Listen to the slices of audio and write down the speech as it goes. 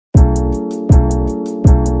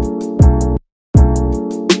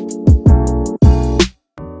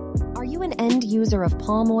end user of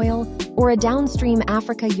palm oil, or a downstream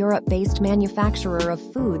Africa-Europe-based manufacturer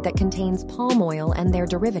of food that contains palm oil and their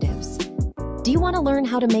derivatives? Do you want to learn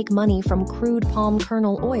how to make money from crude palm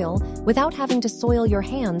kernel oil without having to soil your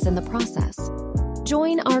hands in the process?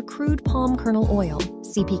 Join our Crude Palm Kernel Oil,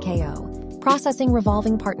 Cpko, Processing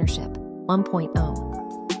Revolving Partnership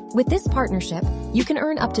 1.0. With this partnership, you can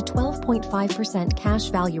earn up to 12.5% cash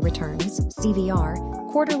value returns, CVR,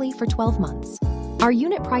 quarterly for 12 months. Our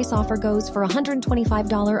unit price offer goes for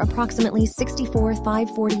 $125, approximately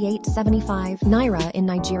 64,548.75 Naira in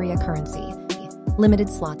Nigeria currency. Limited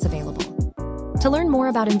slots available. To learn more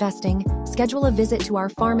about investing, schedule a visit to our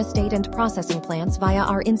farm estate and processing plants via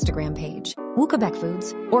our Instagram page, Quebec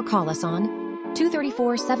Foods, or call us on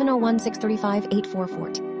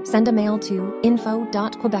 234-701-635-844. Send a mail to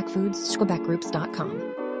info.quebecfoods@quebecgroups.com.